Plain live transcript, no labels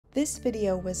This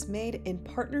video was made in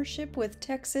partnership with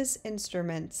Texas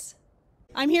Instruments.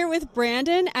 I'm here with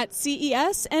Brandon at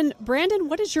CES. And Brandon,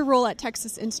 what is your role at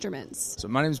Texas Instruments? So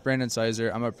my name is Brandon Seiser.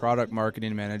 I'm a product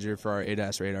marketing manager for our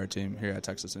ADAS radar team here at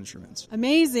Texas Instruments.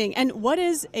 Amazing. And what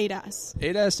is ADAS?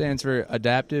 ADAS stands for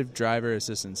Adaptive Driver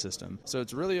Assistance System. So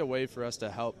it's really a way for us to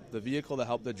help the vehicle to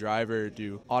help the driver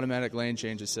do automatic lane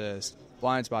change assist,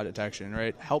 blind spot detection,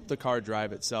 right? Help the car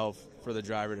drive itself for the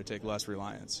driver to take less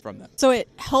reliance from them. So it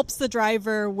helps the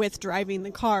driver with driving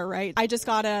the car, right? I just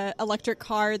got an electric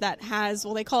car that has,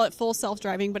 well, they call it full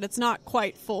self-driving, but it's not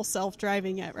quite full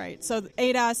self-driving yet, right? So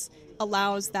ADAS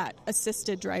allows that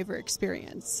assisted driver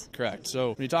experience. Correct.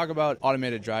 So when you talk about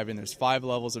automated driving, there's 5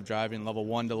 levels of driving, level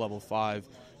 1 to level 5.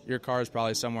 Your car is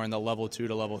probably somewhere in the level 2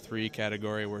 to level 3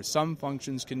 category where some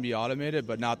functions can be automated,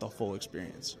 but not the full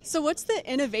experience. So what's the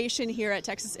innovation here at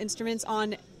Texas Instruments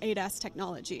on ADAS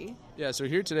technology? Yeah, so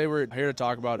here today we're here to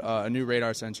talk about a new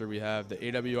radar sensor we have, the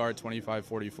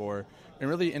AWR2544. And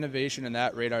really innovation in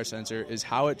that radar sensor is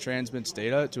how it transmits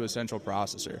data to a central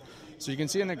processor. So you can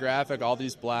see in the graphic all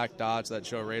these black dots that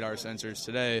show radar sensors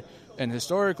today. And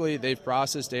historically, they've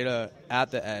processed data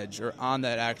at the edge or on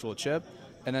that actual chip.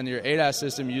 And then your ADAS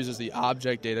system uses the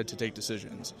object data to take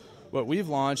decisions. What we've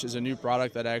launched is a new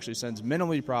product that actually sends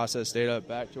minimally processed data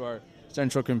back to our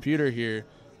central computer here.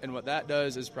 And what that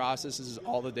does is processes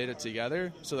all the data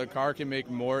together so the car can make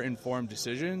more informed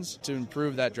decisions to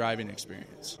improve that driving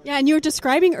experience. Yeah, and you were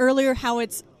describing earlier how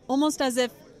it's almost as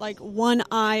if like one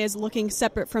eye is looking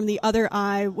separate from the other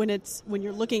eye when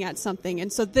you're looking at something.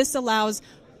 And so this allows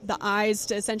the eyes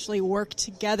to essentially work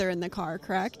together in the car,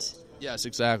 correct? Yes,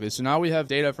 exactly. So now we have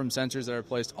data from sensors that are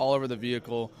placed all over the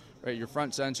vehicle. Right, your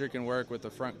front sensor can work with the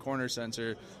front corner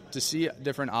sensor to see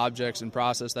different objects and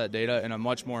process that data in a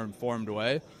much more informed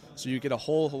way. So you get a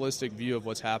whole holistic view of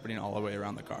what's happening all the way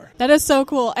around the car. That is so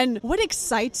cool. And what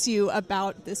excites you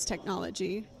about this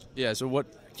technology? Yeah, so what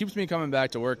keeps me coming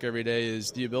back to work every day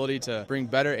is the ability to bring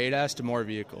better ADAS to more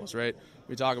vehicles, right?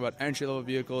 We talk about entry-level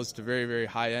vehicles to very, very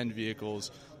high-end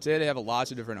vehicles. Today they have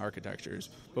lots of different architectures,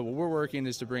 but what we're working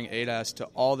is to bring ADAS to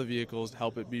all the vehicles to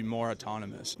help it be more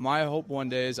autonomous. My hope one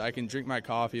day is I can drink my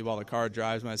coffee while the car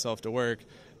drives myself to work.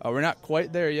 We're not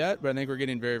quite there yet, but I think we're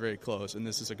getting very, very close, and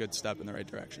this is a good step in the right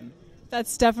direction.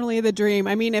 That's definitely the dream.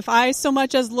 I mean, if I so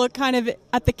much as look kind of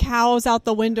at the cows out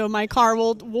the window, my car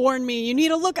will warn me, you need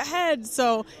to look ahead.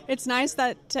 So it's nice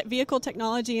that vehicle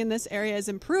technology in this area is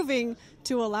improving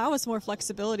to allow us more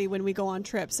flexibility when we go on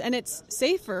trips. And it's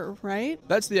safer, right?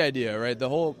 That's the idea, right? The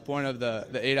whole point of the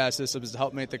ADAS system is to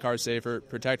help make the car safer,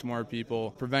 protect more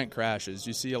people, prevent crashes.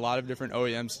 You see a lot of different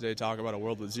OEMs today talk about a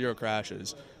world with 0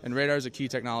 crashes, and radar is a key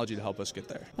technology to help us get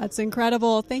there. That's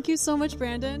incredible. Thank you so much,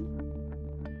 Brandon.